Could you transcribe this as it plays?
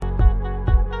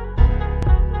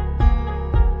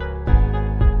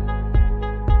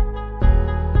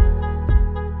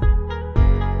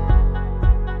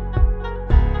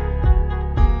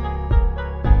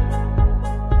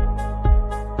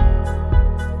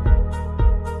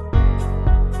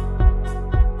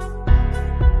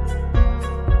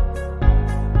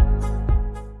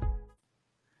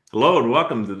Hello and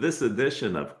welcome to this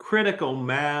edition of Critical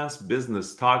Mass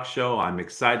Business Talk Show. I'm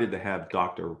excited to have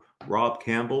Dr. Rob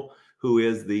Campbell, who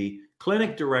is the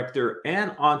clinic director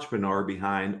and entrepreneur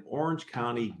behind Orange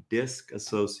County Disc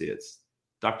Associates.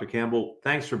 Dr. Campbell,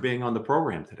 thanks for being on the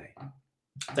program today.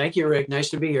 Thank you, Rick.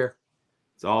 Nice to be here.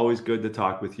 It's always good to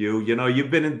talk with you. You know, you've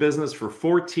been in business for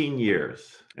 14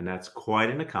 years, and that's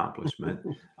quite an accomplishment.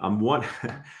 I'm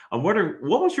wondering,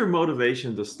 what was your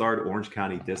motivation to start Orange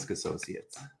County Disc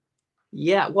Associates?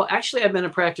 Yeah, well, actually, I've been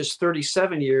in practice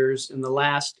 37 years. In the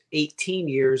last 18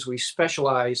 years, we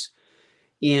specialize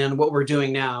in what we're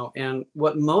doing now. And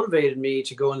what motivated me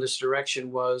to go in this direction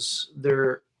was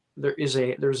there's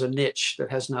a niche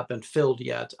that has not been filled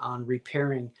yet on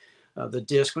repairing the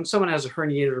disc. When someone has a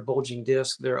herniated or bulging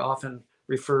disc, they're often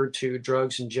referred to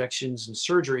drugs, injections, and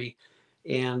surgery.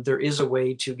 And there is a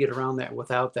way to get around that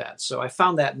without that. So I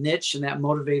found that niche, and that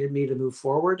motivated me to move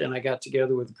forward. And I got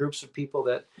together with groups of people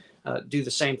that do the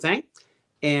same thing.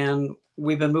 And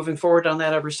we've been moving forward on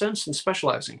that ever since and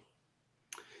specializing.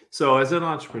 So as an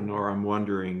entrepreneur, I'm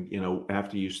wondering,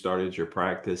 after you started your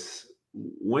practice,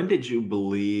 when did you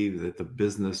believe that the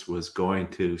business was going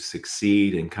to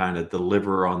succeed and kind of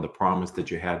deliver on the promise that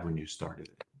you had when you started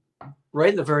it? Right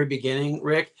in the very beginning,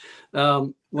 Rick,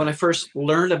 when I first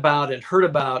learned about and heard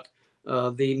about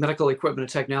the medical equipment and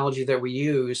technology that we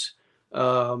use,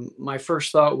 my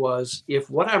first thought was, if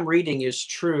what I'm reading is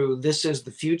true, this is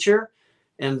the future,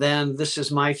 and then this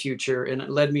is my future. And it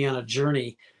led me on a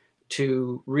journey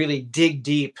to really dig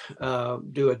deep,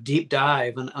 do a deep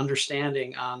dive and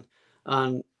understanding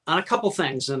on a couple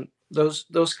things. And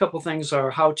those couple things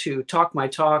are how to talk my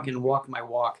talk and walk my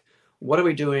walk. What are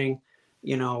we doing?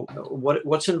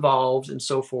 What's involved and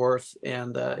so forth.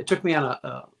 And it took me on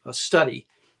a study,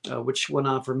 which went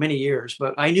on for many years.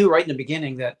 But I knew right in the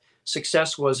beginning that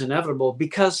success was inevitable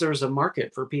because there's a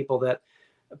market for people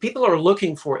are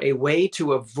looking for a way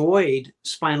to avoid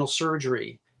spinal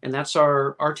surgery. And that's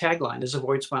our tagline, is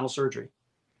avoid spinal surgery.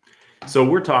 So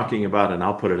we're talking about, and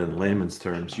I'll put it in layman's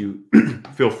terms, you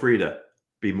feel free to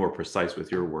be more precise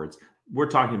with your words. We're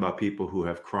talking about people who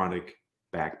have chronic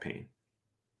back pain.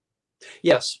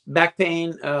 Yes, back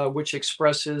pain, which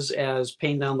expresses as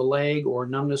pain down the leg or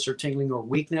numbness or tingling or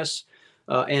weakness.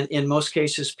 And in most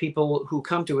cases, people who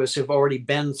come to us have already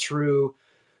been through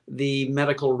the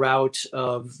medical route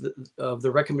of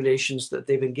the recommendations that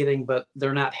they've been getting, but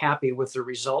they're not happy with the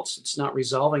results. It's not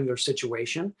resolving their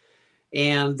situation.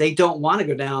 And they don't want to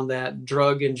go down that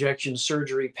drug, injection,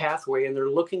 surgery pathway. And they're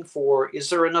looking for,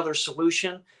 is there another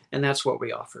solution? And that's what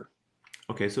we offer.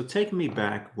 Okay, so take me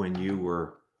back when you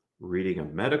were reading a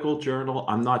medical journal.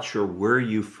 I'm not sure where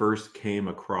you first came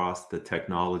across the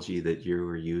technology that you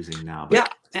are using now,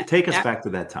 but take us back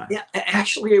to that time. Yeah,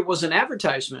 actually, it was an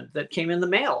advertisement that came in the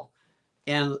mail,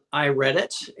 and I read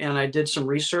it, and I did some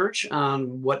research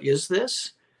on what is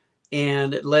this,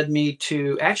 and it led me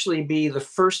to actually be the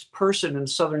first person in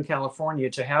Southern California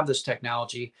to have this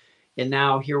technology. And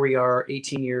now here we are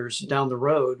 18 years down the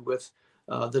road with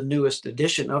the newest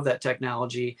edition of that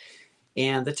technology.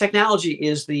 And the technology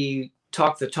is the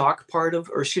walk the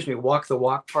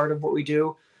walk part of what we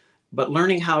do. But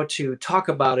learning how to talk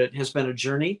about it has been a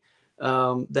journey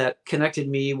that connected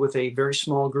me with a very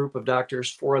small group of doctors,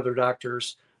 4 other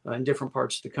doctors in different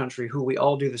parts of the country, who we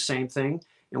all do the same thing,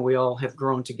 and we all have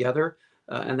grown together.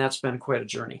 And that's been quite a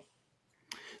journey.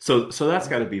 So that's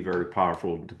got to be very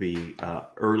powerful to be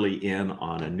early in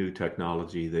on a new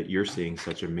technology that you're seeing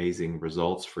such amazing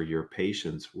results for your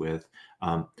patients with.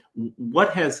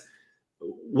 What has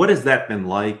that been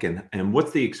like, and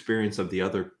what's the experience of the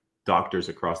other doctors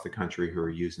across the country who are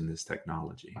using this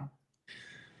technology?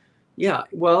 Yeah,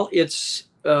 well, it's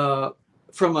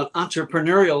from an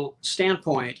entrepreneurial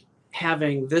standpoint,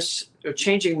 having this,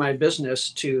 changing my business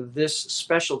to this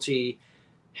specialty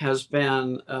has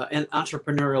been an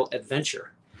entrepreneurial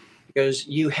adventure, because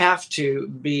you have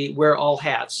to wear all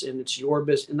hats, and it's your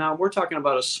business. Now we're talking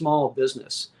about a small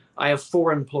business. I have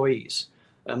 4 employees.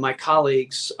 My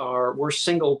colleagues we're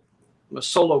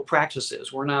solo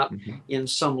practices. We're not in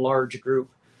some large group.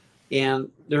 And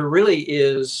there really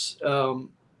is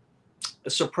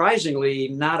surprisingly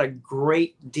not a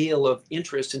great deal of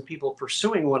interest in people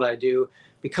pursuing what I do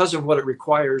because of what it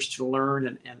requires to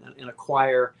learn and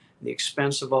acquire, the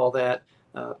expense of all that.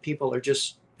 People are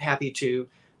just happy to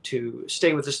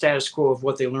stay with the status quo of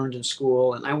what they learned in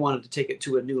school. And I wanted to take it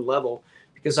to a new level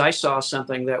because I saw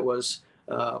something that was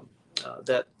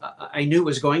that I knew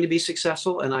was going to be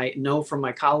successful. And I know from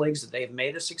my colleagues that they've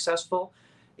made it successful.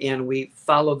 And we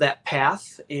followed that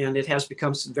path, and it has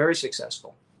become very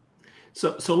successful.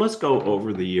 So let's go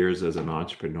over the years as an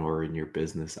entrepreneur in your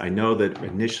business. I know that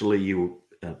initially you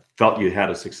felt you had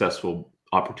a successful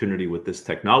opportunity with this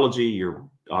technology. You're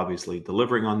obviously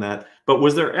delivering on that. But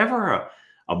was there ever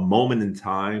a moment in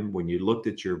time when you looked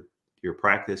at your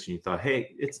practice and you thought,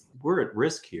 hey, we're at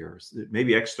risk here?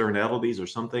 Maybe externalities or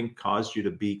something caused you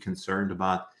to be concerned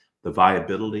about the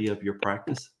viability of your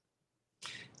practice?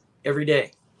 Every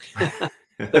day.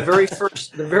 The very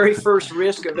first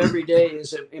risk of every day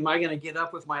is, am I going to get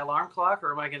up with my alarm clock,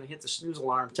 or am I going to hit the snooze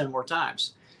alarm 10 more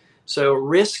times? So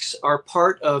risks are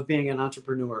part of being an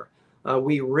entrepreneur.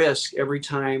 We risk every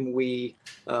time we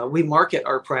market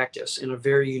our practice in a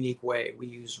very unique way. We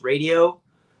use radio,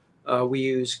 we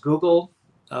use Google,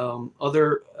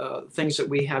 other things that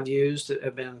we have used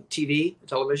have been TV,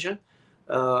 television,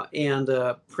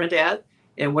 and print ad.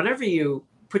 And whenever you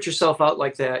put yourself out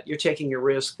like that, you're taking a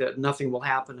risk that nothing will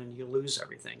happen and you lose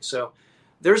everything. So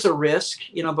there's a risk,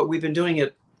 but we've been doing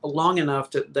it long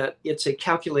enough that it's a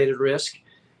calculated risk,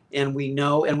 and we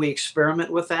know, and we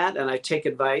experiment with that. And I take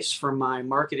advice from my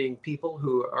marketing people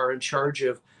who are in charge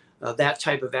of that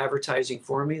type of advertising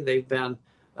for me. They've been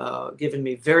giving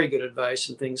me very good advice,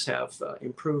 and things have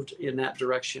improved in that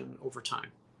direction over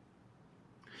time.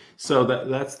 So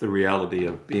that's the reality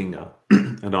of being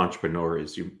an entrepreneur,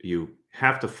 is you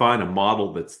have to find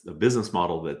that's a business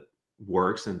model that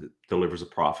works and delivers a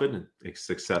profit and is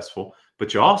successful,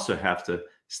 but you also have to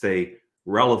stay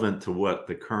relevant to what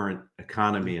the current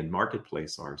economy and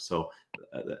marketplace are. So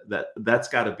that's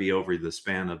got to be over the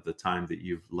span of the time that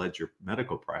you've led your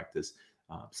medical practice,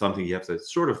 something you have to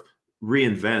sort of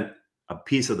reinvent a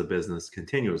piece of the business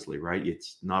continuously, right?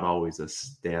 It's not always a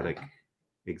static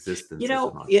existence as an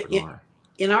entrepreneur.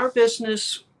 In our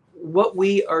business, what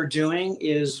we are doing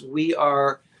is we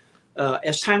are,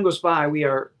 as time goes by, we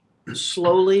are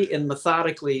slowly and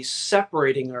methodically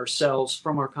separating ourselves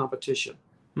from our competition.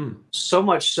 So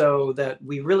much so that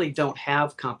we really don't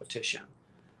have competition.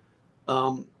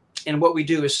 And what we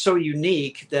do is so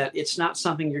unique that it's not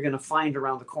something you're going to find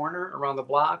around the corner, around the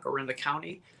block, or in the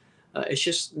county. It's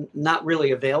just not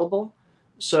really available.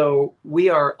 So we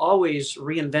are always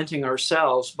reinventing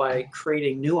ourselves by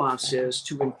creating nuances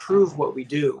to improve what we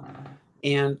do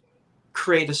and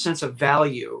create a sense of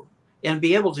value and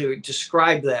be able to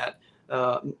describe that.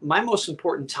 My most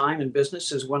important time in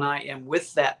business is when I am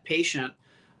with that patient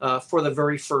for the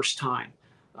very first time.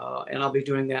 And I'll be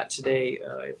doing that today.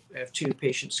 I have 2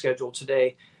 patients scheduled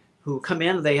today who come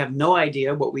in. They have no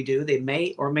idea what we do. They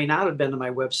may or may not have been to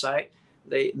my website.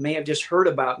 They may have just heard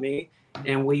about me.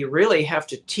 And we really have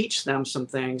to teach them some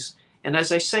things. And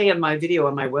as I say in my video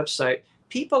on my website,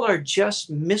 people are just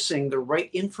missing the right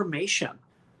information.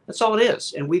 That's all it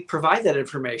is. And we provide that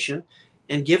information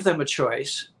and give them a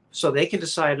choice so they can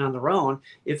decide on their own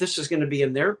if this is going to be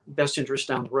in their best interest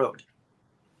down the road.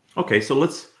 Okay, so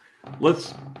let's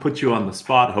put you on the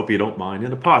spot. I hope you don't mind,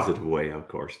 in a positive way, of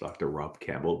course, Dr. Rob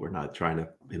Campbell. We're not trying to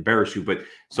embarrass you, but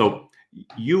so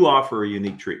you offer a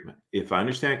unique treatment. If I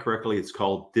understand correctly, it's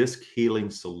called Disc Healing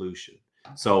Solution.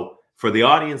 So for the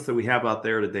audience that we have out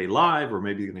there today live, or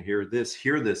maybe you're going to hear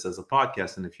this as a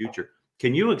podcast in the future,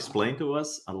 can you explain to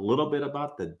us a little bit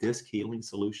about the Disc Healing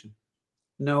Solution?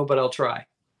 No, but I'll try.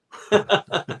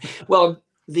 Well,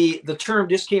 the term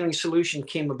Disc Healing Solution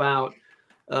came about.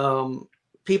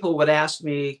 People would ask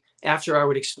me after I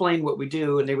would explain what we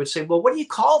do, and they would say, well, what do you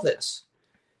call this?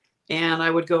 And I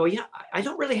would go, yeah, I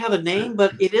don't really have a name,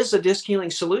 but it is a disc healing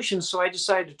solution. So I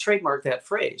decided to trademark that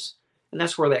phrase. And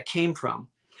that's where that came from.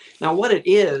 Now, what it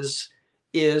is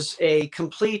a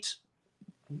complete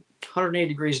 180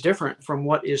 degrees different from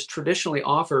what is traditionally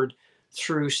offered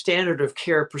through standard of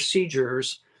care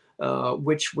procedures,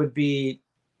 which would be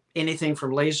anything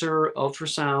from laser,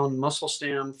 ultrasound, muscle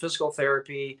stim, physical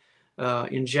therapy,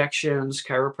 injections,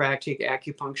 chiropractic,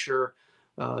 acupuncture,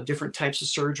 different types of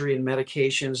surgery and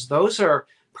medications. Those are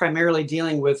primarily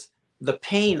dealing with the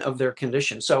pain of their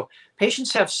condition. So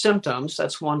patients have symptoms,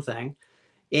 that's one thing.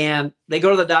 And they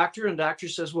go to the doctor, and the doctor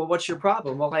says, well, what's your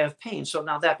problem? Well, I have pain. So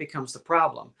now that becomes the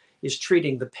problem, is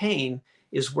treating the pain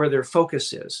is where their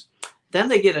focus is. Then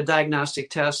they get a diagnostic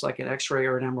test like an X-ray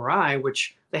or an MRI,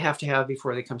 which they have to have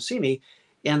before they come see me.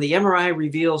 And the MRI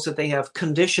reveals that they have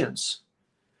conditions,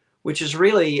 which is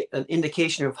really an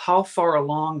indication of how far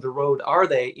along the road are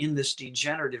they in this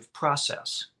degenerative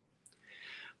process.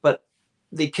 But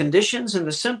the conditions and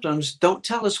the symptoms don't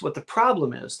tell us what the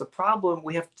problem is. The problem,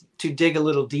 we have to dig a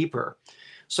little deeper.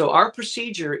 So our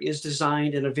procedure is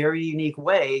designed in a very unique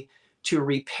way to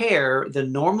repair the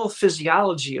normal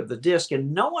physiology of the disc.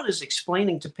 And no one is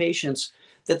explaining to patients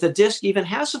that the disc even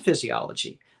has a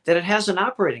physiology, that it has an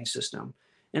operating system.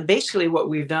 And basically what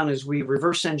we've done is we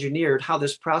reverse engineered how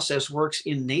this process works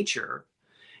in nature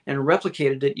and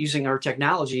replicated it using our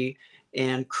technology.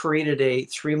 and created a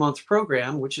 3-month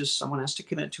program, which is someone has to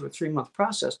commit to a 3-month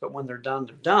process. But when they're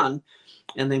done,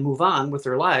 and they move on with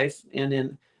their life. And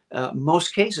in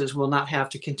most cases, will not have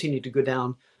to continue to go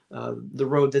down the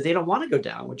road that they don't want to go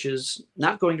down, which is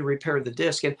not going to repair the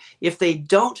disc. And if they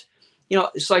don't,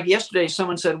 it's like yesterday,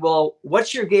 someone said, well,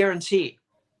 what's your guarantee?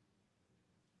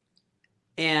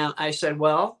 And I said,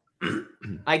 well,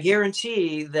 I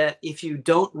guarantee that if you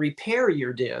don't repair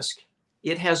your disc,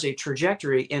 it has a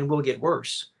trajectory and will get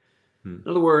worse. In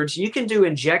other words, you can do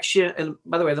injection. And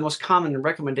by the way, the most common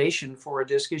recommendation for a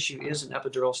disc issue is an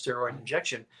epidural steroid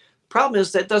injection. Problem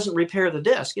is that doesn't repair the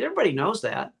disc. Everybody knows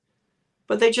that,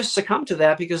 but they just succumb to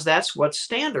that because that's what's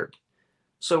standard.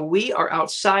 So we are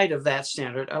outside of that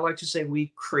standard. I like to say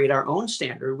we create our own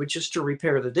standard, which is to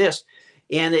repair the disc.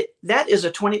 And that is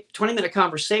a 20-minute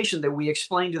conversation that we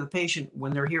explain to the patient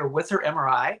when they're here with their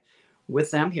MRI,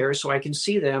 with them here, so I can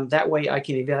see them. That way I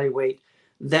can evaluate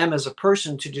them as a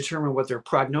person to determine what their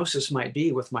prognosis might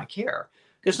be with my care,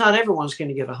 because not everyone's going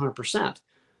to get 100%.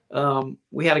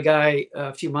 We had a guy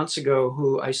a few months ago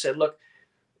who I said, look,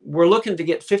 we're looking to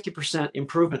get 50%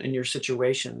 improvement in your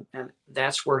situation. And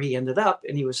that's where he ended up.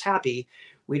 And he was happy.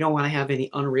 We don't want to have any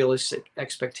unrealistic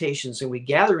expectations. And we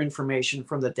gather information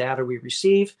from the data we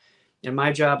receive. And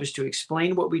my job is to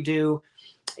explain what we do.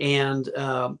 And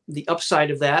the upside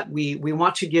of that, we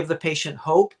want to give the patient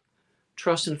hope,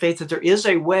 trust, and faith that there is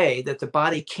a way that the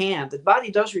body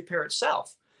does repair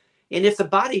itself. And if the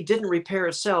body didn't repair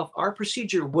itself, our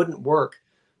procedure wouldn't work.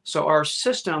 So our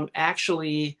system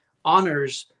actually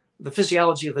honors the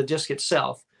physiology of the disc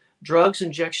itself. Drugs,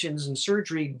 injections, and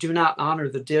surgery do not honor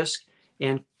the disc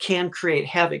and can create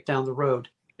havoc down the road.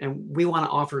 And we want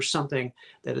to offer something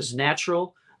that is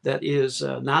natural, that is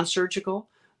non-surgical,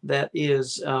 that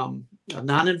is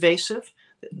non-invasive,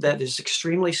 that is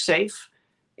extremely safe.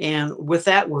 And with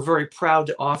that, we're very proud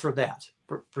to offer that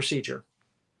procedure.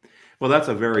 Well, that's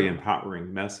a very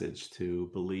empowering message,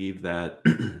 to believe that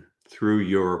through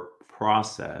your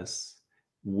process,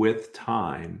 with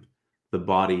time, the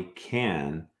body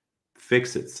can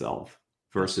fix itself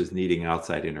versus needing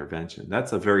outside intervention.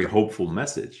 That's a very hopeful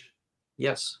message.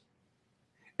 Yes.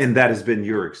 And that has been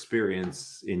your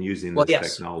experience in using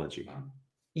this technology.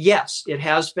 Yes, it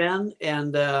has been.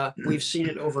 And we've seen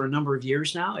it over a number of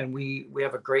years now. And we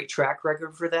have a great track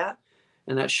record for that.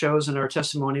 And that shows in our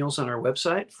testimonials on our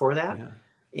website for that.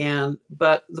 Yeah.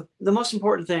 But the most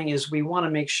important thing is we want to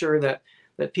make sure that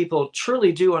people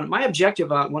truly do. And my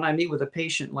objective when I meet with a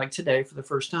patient like today for the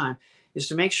first time is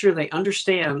to make sure they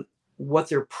understand what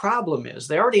their problem is.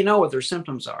 They already know what their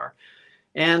symptoms are.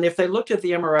 And if they looked at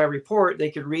the MRI report,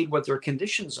 they could read what their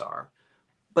conditions are.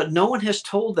 But no one has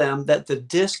told them that the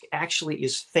disc actually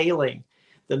is failing.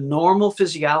 The normal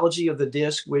physiology of the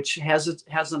disc, which has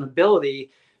an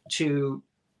ability to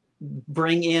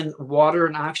bring in water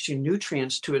and oxygen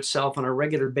nutrients to itself on a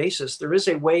regular basis, there is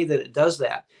a way that it does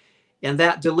that. And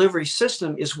that delivery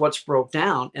system is what's broke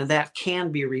down, and that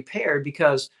can be repaired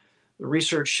because the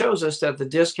research shows us that the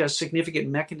disc has significant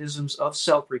mechanisms of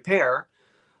self-repair.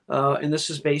 And this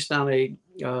is based on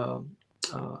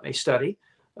a study,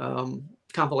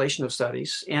 compilation of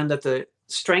studies, and that the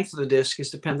strength of the disc is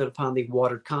dependent upon the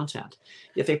water content.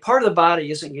 If a part of the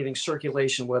body isn't getting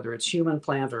circulation, whether it's human,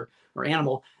 plant, or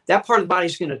animal, that part of the body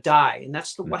is going to die. And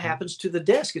that's what happens to the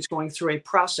disc. It's going through a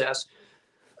process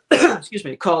excuse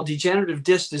me, called degenerative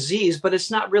disc disease, but it's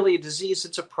not really a disease,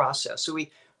 it's a process. So we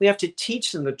have to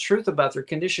teach them the truth about their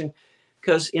condition,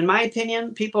 because in my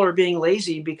opinion, people are being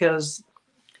lazy because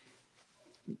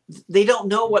they don't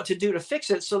know what to do to fix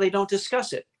it, so they don't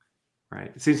discuss it.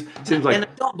 Right. It seems like, and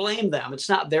I don't blame them. It's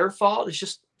not their fault. It's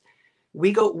just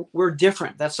we're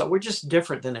different. That's all. We're just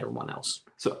different than everyone else.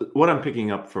 So what I'm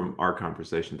picking up from our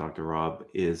conversation, Dr. Rob,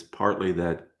 is partly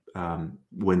that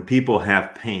when people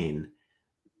have pain,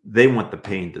 they want the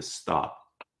pain to stop,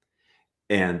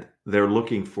 and they're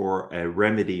looking for a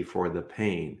remedy for the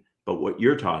pain. But what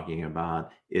you're talking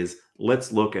about is,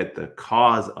 let's look at the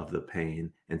cause of the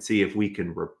pain and see if we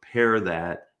can repair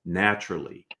that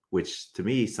naturally, which to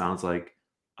me sounds like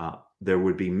there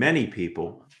would be many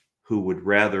people who would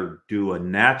rather do a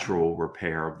natural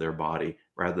repair of their body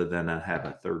rather than have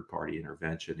a third-party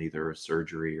intervention, either a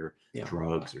surgery or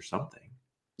drugs or something.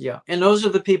 Yeah. And those are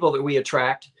the people that we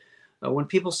attract. When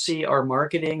people see our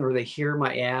marketing or they hear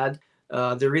my ad,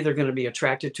 they're either going to be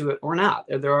attracted to it or not.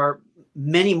 There are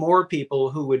many more people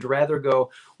who would rather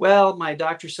go, well, my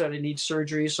doctor said I need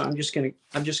surgery, so I'm just going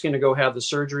to go have the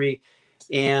surgery.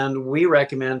 And we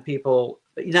recommend people.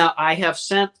 Now, I have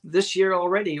sent this year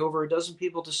already over a dozen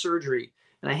people to surgery,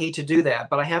 and I hate to do that,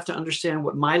 but I have to understand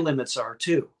what my limits are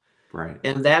too. Right.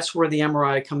 And that's where the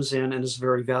MRI comes in and is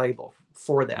very valuable.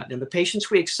 for that. And the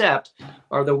patients we accept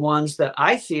are the ones that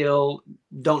I feel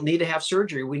don't need to have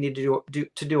surgery. We need to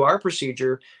do our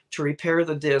procedure to repair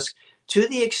the disc to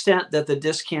the extent that the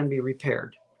disc can be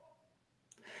repaired.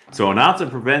 So an ounce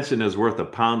of prevention is worth a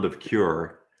pound of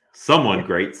cure. Someone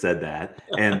great said that.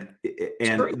 And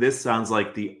True. this sounds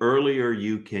like the earlier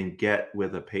you can get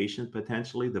with a patient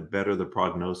potentially, the better the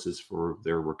prognosis for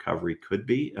their recovery could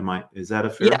be. Is that a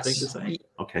fair thing to Yes. say?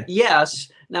 Okay. Yes.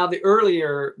 Now, the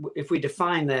earlier, if we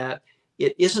define that,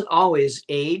 it isn't always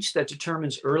age that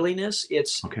determines earliness.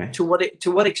 It's Okay. to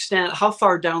what extent, how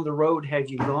far down the road have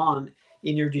you gone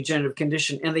in your degenerative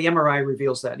condition? And the MRI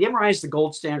reveals that. The MRI is the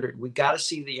gold standard. We got to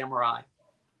see the MRI.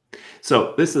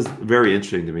 So this is very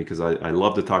interesting to me because I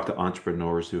love to talk to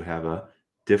entrepreneurs who have a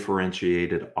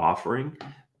differentiated offering.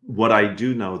 What I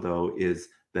do know though is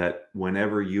that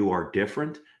whenever you are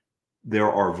different,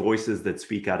 there are voices that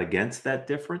speak out against that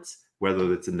difference,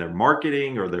 whether it's in their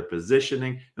marketing or their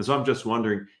positioning. And so I'm just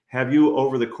wondering, have you,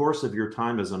 over the course of your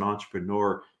time as an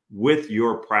entrepreneur with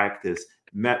your practice,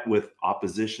 met with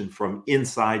opposition from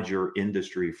inside your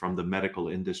industry, from the medical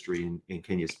industry? And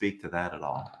can you speak to that at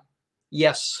all?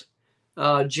 Yes.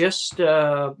 Just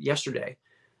yesterday,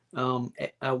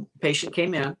 a patient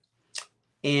came in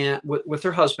and with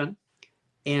her husband,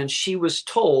 and she was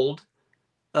told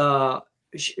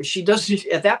she doesn't,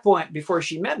 at that point, before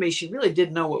she met me, she really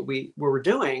didn't know what we were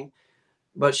doing,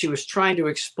 but she was trying to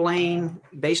explain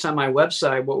based on my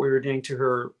website what we were doing to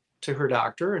her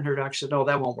doctor, and her doctor said, no,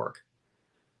 that won't work.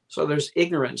 So there's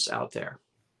ignorance out there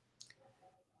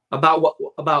about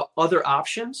other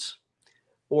options,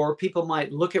 or people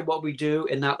might look at what we do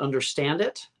and not understand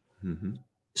it. Mm-hmm.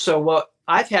 So what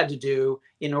I've had to do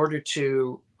in order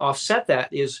to offset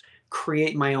that is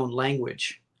create my own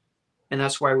language. And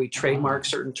that's why we trademark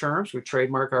certain terms, we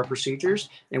trademark our procedures,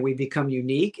 and we become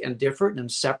unique and different and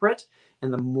separate.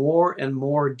 And the more and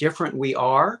more different we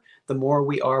are, the more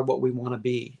we are what we want to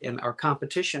be. And our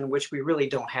competition, which we really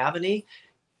don't have any,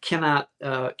 can't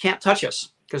touch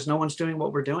us because no one's doing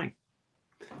what we're doing.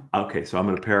 Okay, so I'm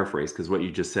going to paraphrase because what you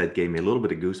just said gave me a little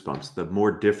bit of goosebumps. The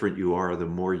more different you are, the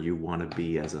more you want to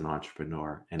be as an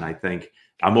entrepreneur. And I think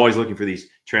I'm always looking for these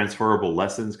transferable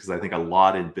lessons because I think a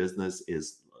lot in business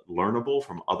is learnable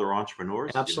from other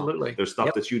entrepreneurs. Absolutely. There's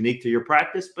stuff that's unique to your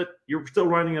practice, but you're still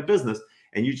running a business.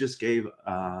 And you just gave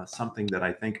something that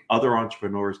I think other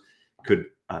entrepreneurs could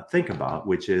think about,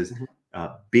 which is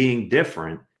being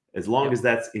different. As long as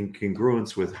that's in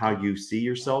congruence with how you see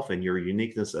yourself and your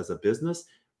uniqueness as a business,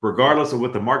 regardless of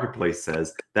what the marketplace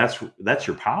says, that's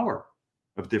your power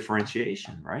of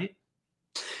differentiation, right?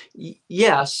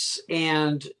 Yes,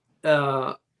 and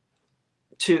for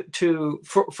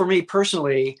me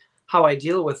personally, how I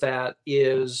deal with that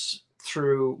is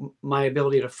through my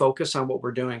ability to focus on what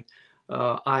we're doing.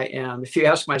 If you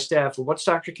ask my staff, well, what's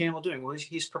Dr. Campbell doing? Well,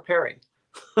 he's preparing.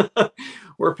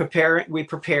 We're preparing. We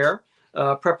prepare.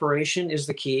 Preparation is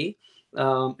the key.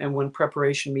 And when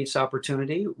preparation meets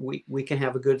opportunity, we can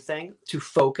have a good thing to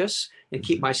focus and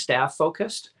keep my staff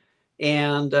focused.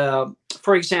 And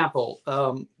for example,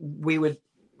 we would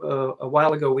a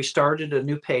while ago, we started a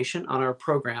new patient on our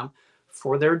program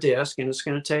for their disc, and it's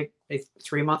going to take a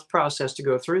 3-month process to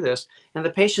go through this. And the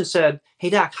patient said, hey,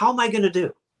 doc, how am I going to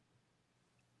do?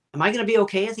 Am I going to be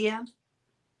okay at the end?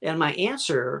 And my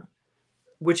answer,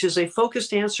 which is a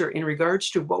focused answer in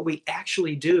regards to what we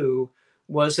actually do,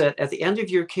 was that at the end of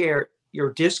your care,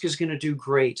 your disc is going to do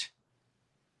great.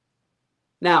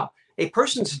 Now, a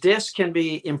person's disc can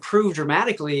be improved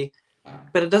dramatically,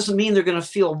 but it doesn't mean they're going to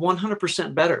feel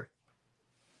 100% better.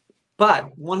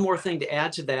 But one more thing to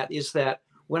add to that is that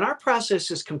when our process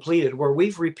is completed, where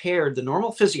we've repaired the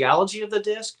normal physiology of the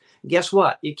disc, guess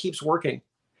what? It keeps working.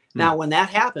 Now, when that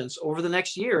happens over the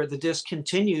next year, the disc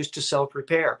continues to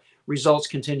self-repair. Results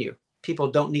continue.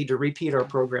 People don't need to repeat our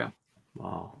program.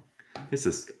 Wow.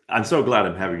 I'm so glad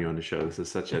I'm having you on the show. This is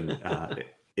such an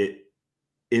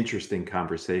interesting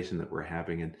conversation that we're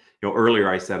having. And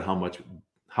earlier I said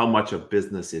how much of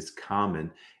business is common,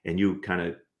 and you kind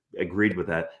of agreed with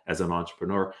that as an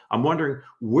entrepreneur. I'm wondering,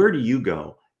 where do you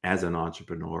go as an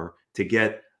entrepreneur to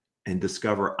get and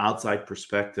discover outside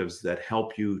perspectives that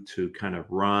help you to kind of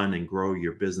run and grow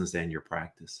your business and your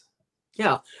practice?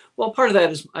 Yeah. Well, part of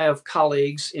that is I have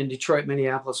colleagues in Detroit,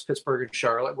 Minneapolis, Pittsburgh, and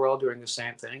Charlotte. We're all doing the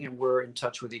same thing, and we're in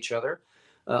touch with each other.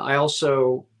 I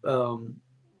also I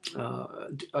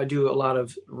do a lot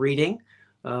of reading.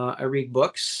 I read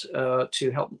books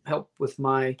to help with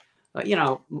my,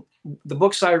 the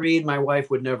books I read, my wife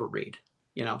would never read.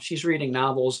 She's reading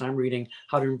novels, and I'm reading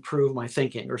how to improve my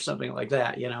thinking or something like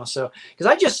that. So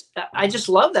because I just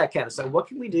love that kind of stuff. What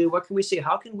can we do? What can we see?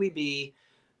 How can we be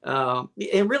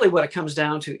And really what it comes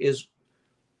down to is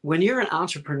when you're an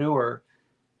entrepreneur,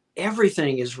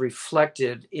 everything is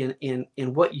reflected in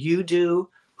what you do,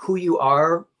 who you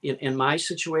are. In my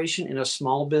situation, in a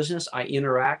small business, I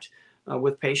interact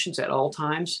with patients at all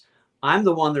times. I'm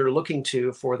the one they're looking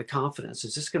to for the confidence.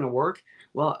 Is this going to work?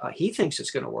 Well, he thinks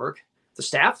it's going to work. The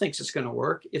staff thinks it's going to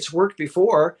work. It's worked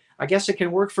before. I guess it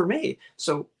can work for me.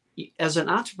 So as an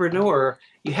entrepreneur,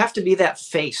 you have to be that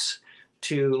face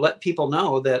to let people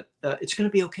know that it's going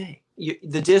to be okay.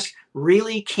 The disc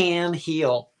really can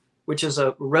heal, which is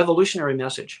a revolutionary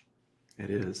message. It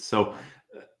is. So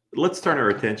let's turn our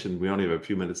attention. We only have a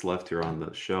few minutes left here on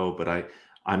the show, but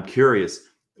I'm curious,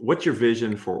 what's your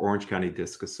vision for Orange County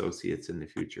Disc Associates in the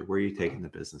future? Where are you taking the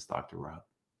business, Dr. Rob?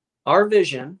 Our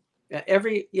vision,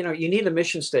 you need a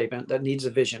mission statement that needs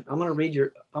a vision. I'm going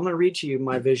to read to you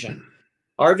my vision.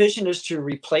 Our vision is to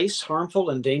replace harmful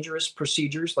and dangerous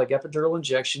procedures like epidural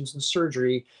injections and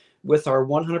surgery with our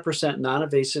 100%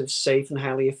 non-invasive, safe, and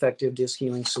highly effective disc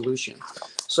healing solution.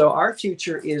 So our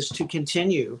future is to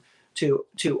continue to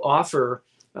offer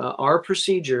our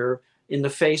procedure in the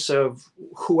face of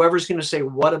whoever's going to say,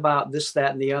 what about this,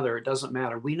 that, and the other? It doesn't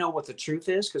matter. We know what the truth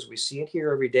is because we see it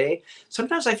here every day.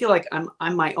 Sometimes I feel like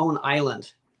I'm my own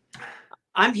island.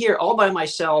 I'm here all by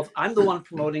myself. I'm the one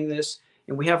promoting this,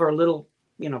 and we have our little,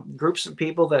 groups of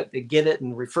people that get it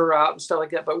and refer out and stuff like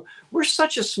that. But we're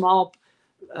such a small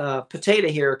potato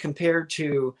here compared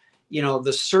to,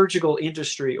 the surgical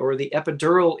industry or the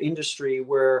epidural industry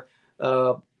where,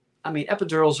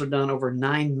 epidurals are done over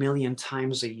 9 million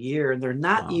times a year, and they're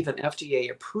not even FDA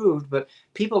approved, but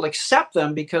people accept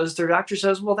them because their doctor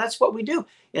says, well, that's what we do.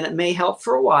 And it may help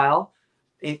for a while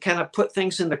and kind of put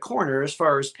things in the corner as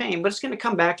far as pain, but it's going to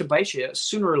come back to bite you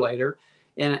sooner or later.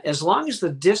 And as long as the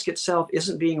disc itself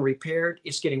isn't being repaired,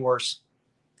 it's getting worse.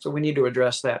 So we need to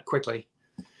address that quickly.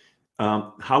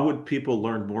 How would people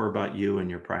learn more about you and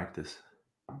your practice?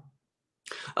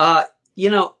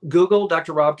 Google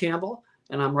Dr. Rob Campbell,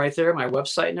 and I'm right there, my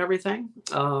website and everything.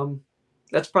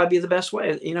 That's probably the best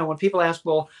way. When people ask,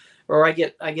 well, or I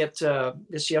get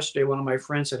this yesterday, one of my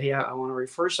friends said, hey, I want to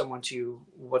refer someone to you.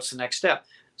 What's the next step?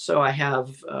 So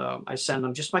I send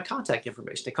them just my contact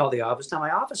information. They call the office. Now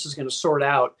my office is going to sort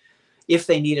out if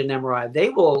they need an MRI.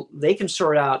 They can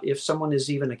sort out if someone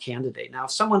is even a candidate. Now,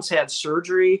 if someone's had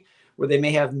surgery where they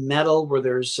may have metal, where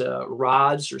there's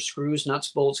rods or screws, nuts,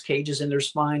 bolts, cages in their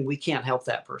spine, we can't help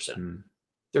that person.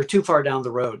 They're too far down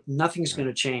the road. Nothing's going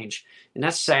to change. And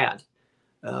that's sad.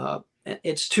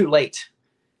 It's too late.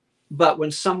 But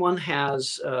when someone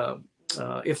has,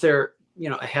 if they're,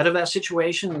 ahead of that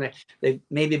situation, they've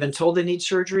maybe been told they need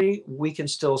surgery, we can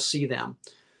still see them.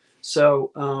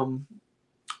 So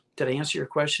did I answer your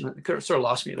question? It sort of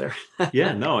lost me there.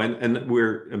 Yeah, no. And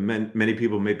many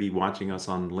people may be watching us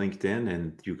on LinkedIn,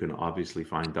 and you can obviously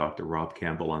find Dr. Rob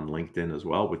Campbell on LinkedIn as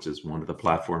well, which is one of the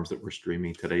platforms that we're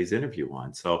streaming today's interview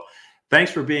on. So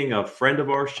thanks for being a friend of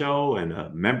our show and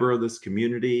a member of this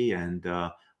community. And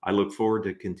I look forward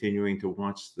to continuing to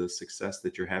watch the success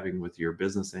that you're having with your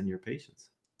business and your patients.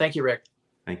 Thank you, Rick.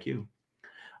 Thank you.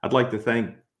 I'd like to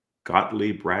thank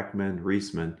Gottlieb, Brackman,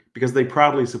 Reisman, because they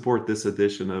proudly support this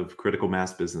edition of Critical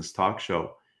Mass Business Talk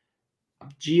Show.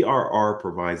 GRR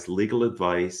provides legal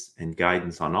advice and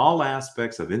guidance on all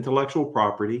aspects of intellectual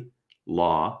property,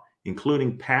 law,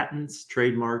 including patents,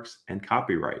 trademarks, and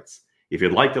copyrights. If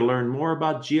you'd like to learn more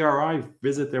about GRI,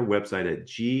 visit their website at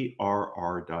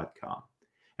grr.com.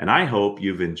 And I hope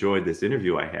you've enjoyed this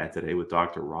interview I had today with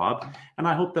Dr. Rob, and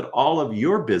I hope that all of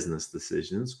your business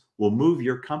decisions will move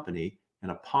your company in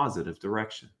a positive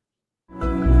direction.